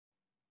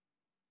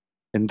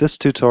In this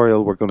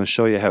tutorial, we're going to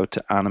show you how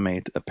to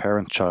animate a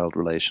parent-child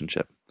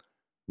relationship.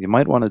 You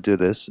might want to do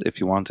this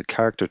if you want a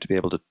character to be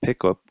able to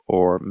pick up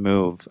or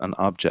move an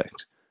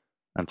object.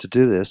 And to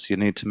do this, you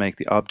need to make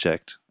the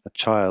object a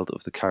child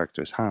of the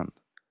character's hand.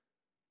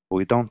 But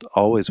we don't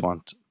always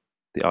want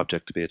the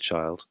object to be a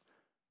child.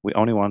 We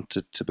only want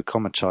it to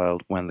become a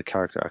child when the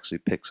character actually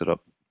picks it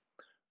up.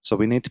 So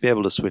we need to be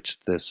able to switch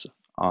this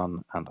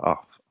on and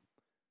off.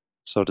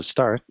 So to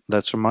start,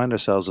 let's remind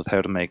ourselves of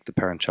how to make the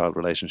parent-child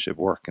relationship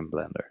work in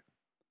Blender.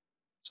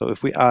 So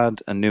if we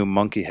add a new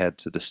monkey head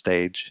to the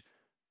stage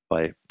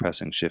by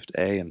pressing Shift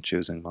A and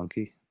choosing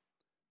monkey,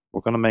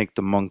 we're going to make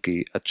the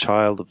monkey a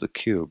child of the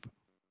cube.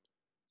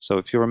 So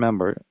if you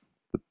remember,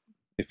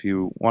 if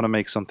you want to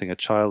make something a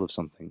child of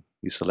something,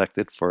 you select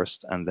it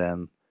first, and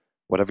then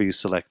whatever you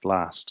select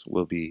last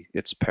will be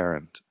its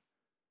parent.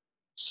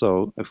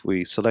 So if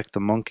we select the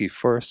monkey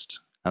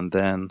first, and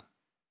then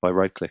by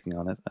right-clicking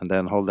on it, and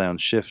then hold down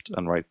Shift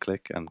and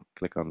right-click and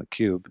click on the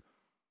cube,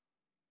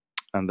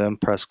 and then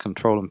press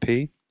Ctrl and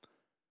P,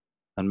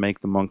 and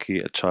make the monkey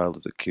a child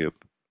of the cube.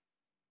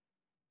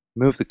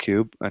 Move the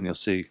cube and you'll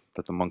see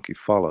that the monkey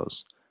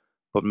follows,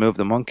 but move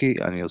the monkey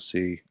and you'll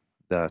see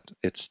that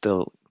it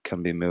still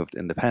can be moved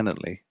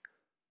independently.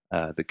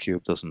 The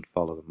cube doesn't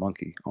follow the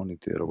monkey, only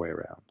the other way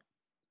around.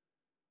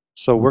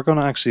 So we're going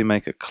to actually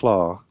make a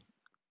claw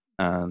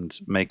and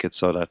make it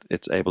so that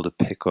it's able to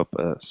pick up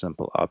a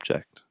simple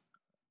object,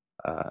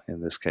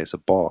 in this case a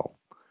ball.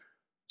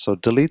 So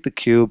delete the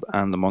cube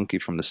and the monkey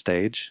from the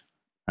stage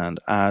and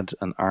add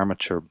an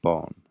armature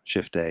bone,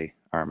 Shift A,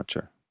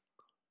 armature.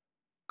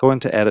 Go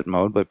into edit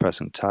mode by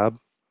pressing Tab,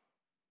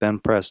 then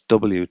press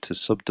W to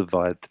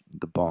subdivide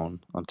the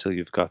bone until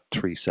you've got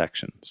 3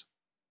 sections.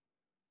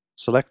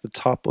 Select the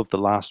top of the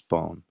last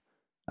bone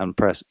and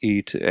press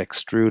E to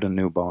extrude a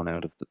new bone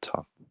out of the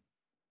top.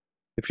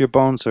 If your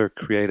bones are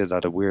created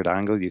at a weird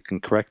angle, you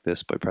can correct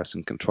this by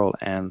pressing Ctrl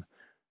N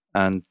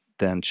and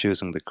then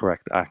choosing the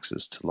correct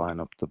axis to line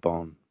up the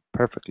bone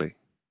perfectly,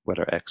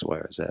 whether X, Y,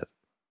 or Z.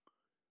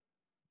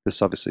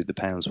 This obviously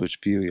depends which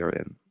view you're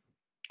in.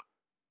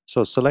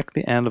 So select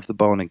the end of the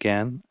bone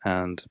again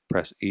and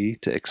press E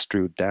to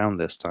extrude down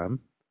this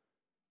time.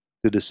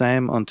 Do the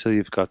same until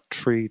you've got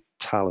 3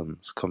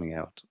 talons coming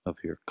out of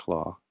your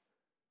claw.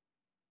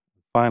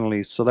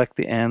 Finally, select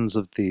the ends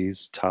of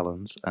these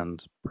talons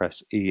and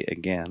press E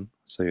again.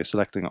 So you're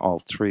selecting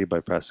all 3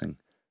 by pressing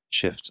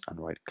Shift and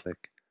right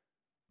click.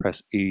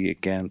 Press E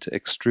again to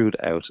extrude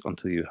out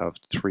until you have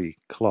 3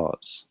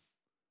 claws.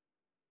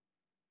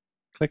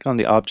 Click on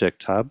the Object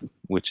tab,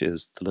 which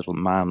is the little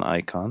man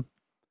icon,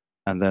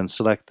 and then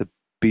select the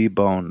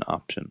B-Bone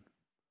option.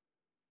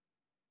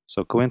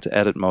 So go into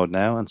edit mode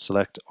now and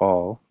select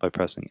all by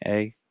pressing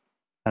A,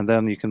 and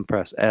then you can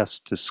press S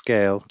to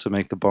scale to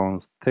make the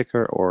bones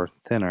thicker or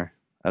thinner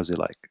as you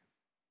like.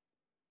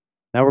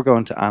 Now we're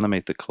going to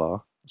animate the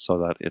claw so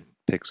that it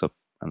picks up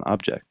an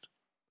object.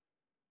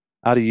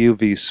 Add a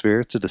UV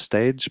sphere to the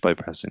stage by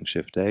pressing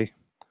Shift A.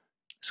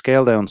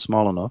 Scale down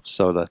small enough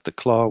so that the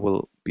claw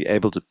will be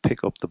able to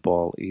pick up the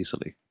ball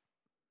easily,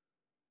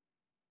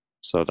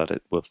 so that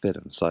it will fit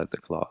inside the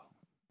claw.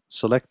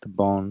 Select the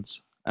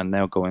bones and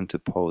now go into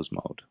pose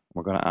mode.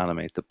 We're going to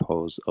animate the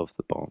pose of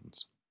the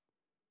bones.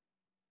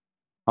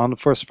 On the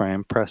first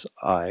frame, press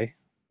I,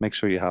 make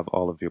sure you have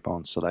all of your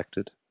bones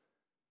selected,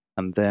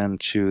 and then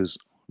choose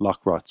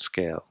Lock Rot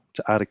Scale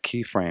to add a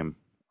keyframe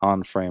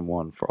on frame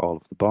 1 for all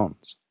of the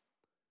bones.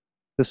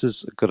 This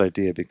is a good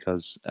idea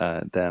because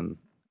then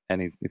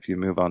if you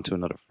move on to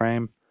another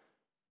frame,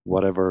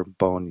 whatever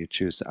bone you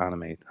choose to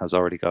animate has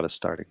already got a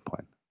starting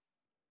point.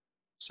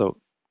 So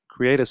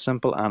create a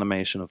simple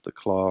animation of the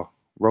claw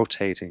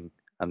rotating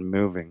and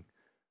moving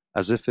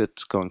as if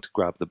it's going to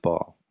grab the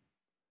ball.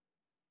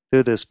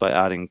 Do this by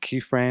adding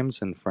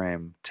keyframes in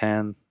frame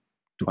 10,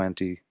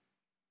 20,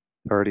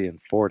 30, and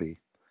 40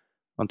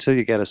 until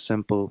you get a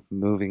simple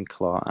moving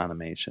claw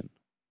animation.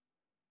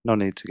 No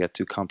need to get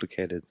too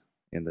complicated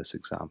in this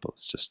example,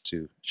 it's just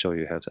to show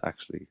you how to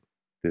actually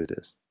do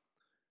this.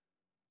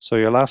 So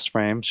your last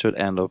frame should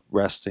end up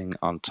resting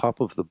on top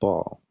of the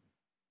ball.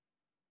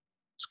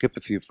 Skip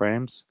a few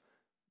frames,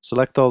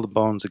 select all the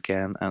bones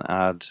again and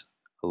add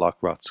a Lock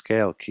Rot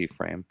Scale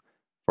keyframe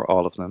for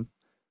all of them.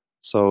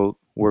 So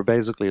we're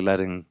basically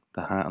letting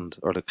the hand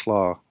or the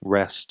claw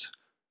rest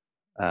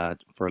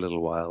for a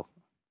little while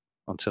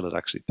until it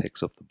actually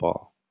picks up the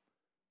ball.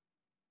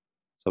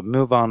 So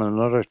move on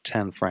another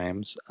 10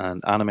 frames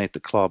and animate the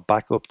claw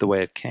back up the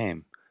way it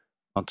came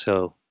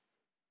until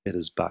it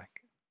is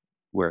back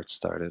where it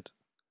started.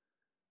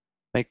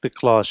 Make the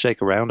claw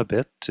shake around a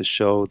bit to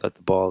show that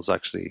the ball is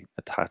actually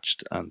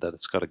attached and that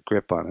it's got a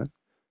grip on it.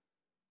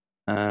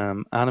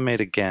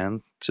 Animate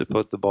again to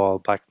put the ball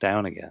back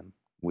down again.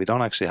 We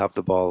don't actually have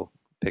the ball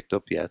picked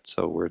up yet,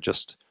 so we're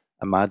just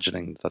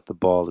imagining that the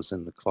ball is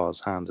in the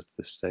claw's hand at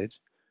this stage.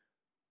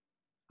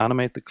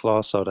 Animate the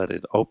claw so that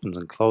it opens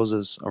and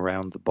closes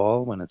around the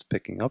ball when it's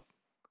picking up.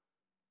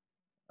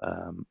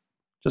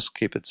 Just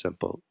keep it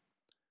simple.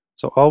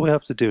 So all we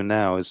have to do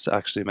now is to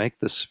actually make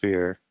the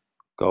sphere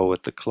go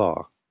with the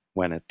claw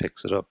when it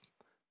picks it up.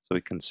 So we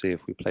can see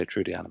if we play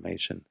through the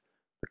animation,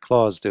 the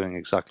claw is doing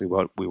exactly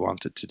what we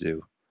want it to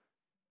do,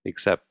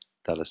 except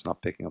that it's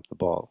not picking up the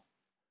ball.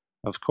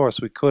 Of course,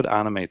 we could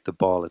animate the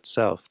ball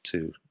itself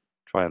to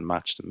try and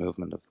match the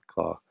movement of the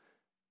claw,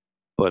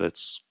 but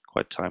it's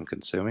quite time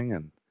consuming,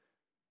 and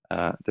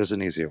there's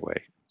an easier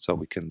way. So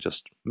we can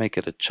just make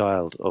it a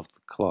child of the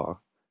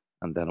claw,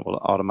 and then it will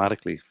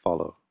automatically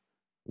follow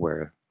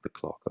where the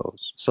claw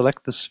goes.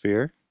 Select the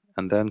sphere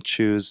and then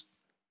choose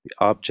the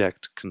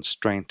Object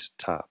Constraint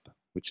tab,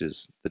 which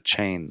is the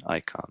chain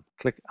icon.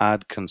 Click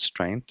Add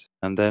Constraint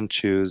and then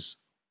choose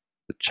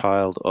the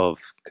child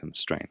of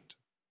constraint.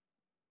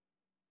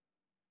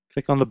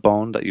 Click on the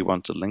bone that you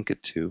want to link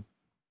it to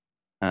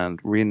and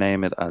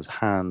rename it as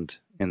Hand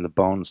in the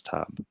Bones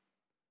tab.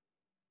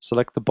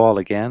 Select the ball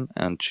again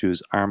and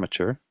choose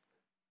Armature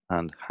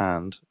and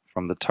Hand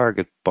from the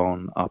Target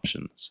Bone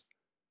options.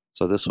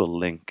 So this will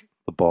link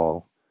the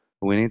ball.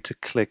 We need to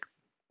click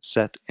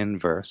Set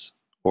Inverse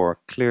or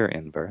Clear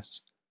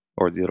Inverse,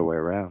 or the other way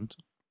around,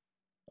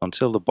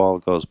 until the ball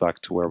goes back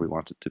to where we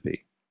want it to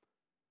be.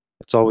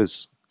 It's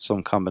always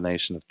some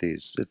combination of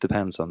these. It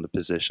depends on the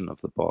position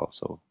of the ball.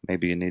 So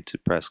maybe you need to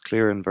press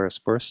Clear Inverse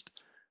first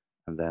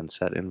and then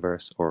Set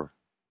Inverse, or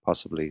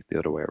possibly the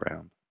other way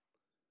around.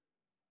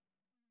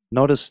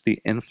 Notice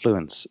the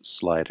influence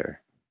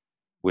slider,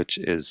 which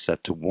is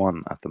set to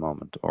 1 at the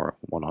moment, or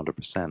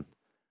 100%.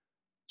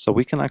 So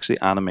we can actually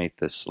animate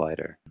this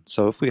slider.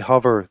 So if we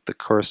hover the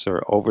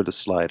cursor over the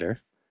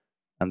slider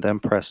and then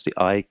press the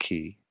I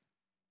key,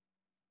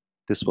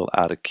 this will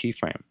add a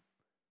keyframe.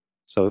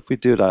 So if we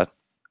do that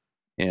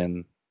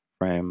in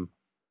frame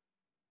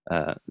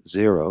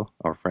 0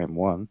 or frame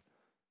 1,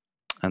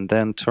 and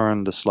then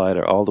turn the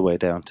slider all the way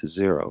down to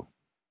 0,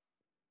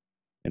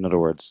 in other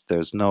words,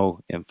 there's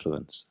no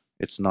influence.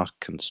 It's not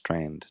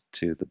constrained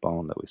to the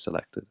bone that we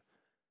selected.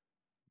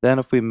 Then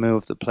if we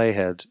move the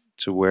playhead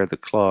to where the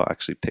claw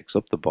actually picks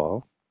up the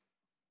ball,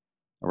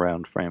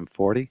 around frame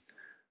 40,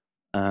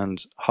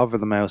 and hover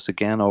the mouse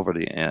again over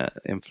the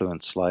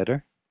influence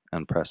slider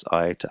and press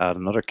I to add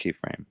another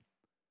keyframe.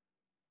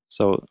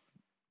 So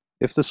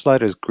if the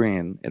slider is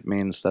green, it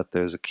means that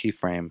there's a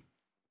keyframe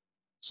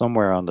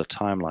somewhere on the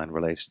timeline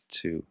related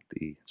to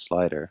the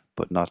slider,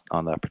 but not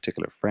on that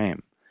particular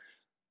frame.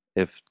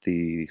 If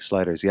the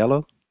slider is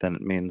yellow, then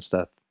it means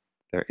that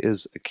there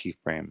is a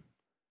keyframe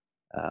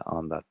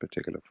on that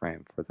particular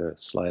frame for the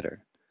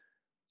slider.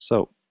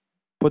 So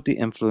put the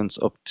influence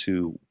up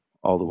to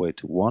all the way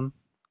to 1,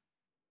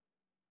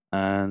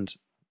 and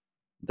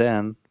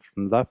then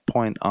from that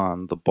point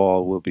on, the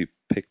ball will be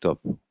picked up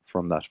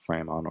from that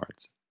frame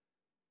onwards.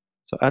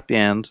 So at the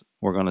end,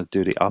 we're going to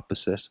do the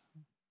opposite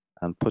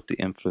and put the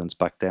influence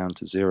back down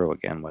to 0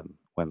 again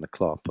when the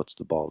claw puts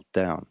the ball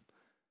down.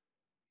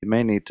 You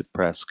may need to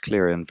press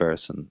Clear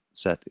Inverse and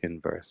Set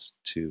Inverse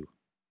to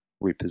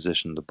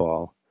reposition the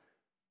ball,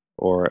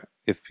 or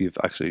if you've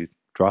actually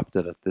dropped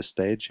it at this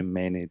stage, you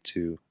may need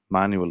to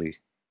manually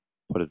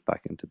put it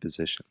back into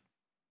position.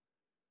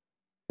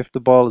 If the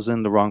ball is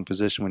in the wrong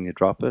position when you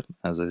drop it,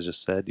 as I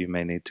just said, you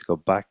may need to go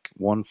back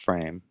one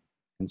frame,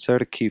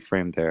 insert a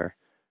keyframe there,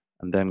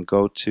 and then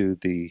go to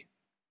the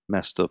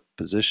messed up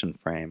position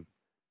frame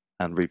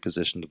and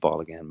reposition the ball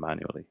again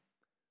manually.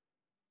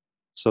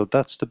 So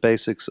that's the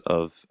basics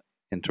of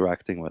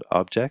interacting with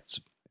objects.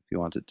 If you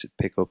wanted to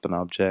pick up an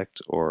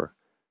object or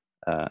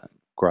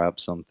grab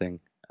something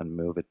and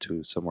move it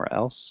to somewhere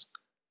else,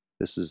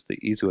 this is the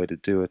easy way to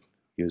do it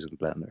using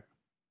Blender.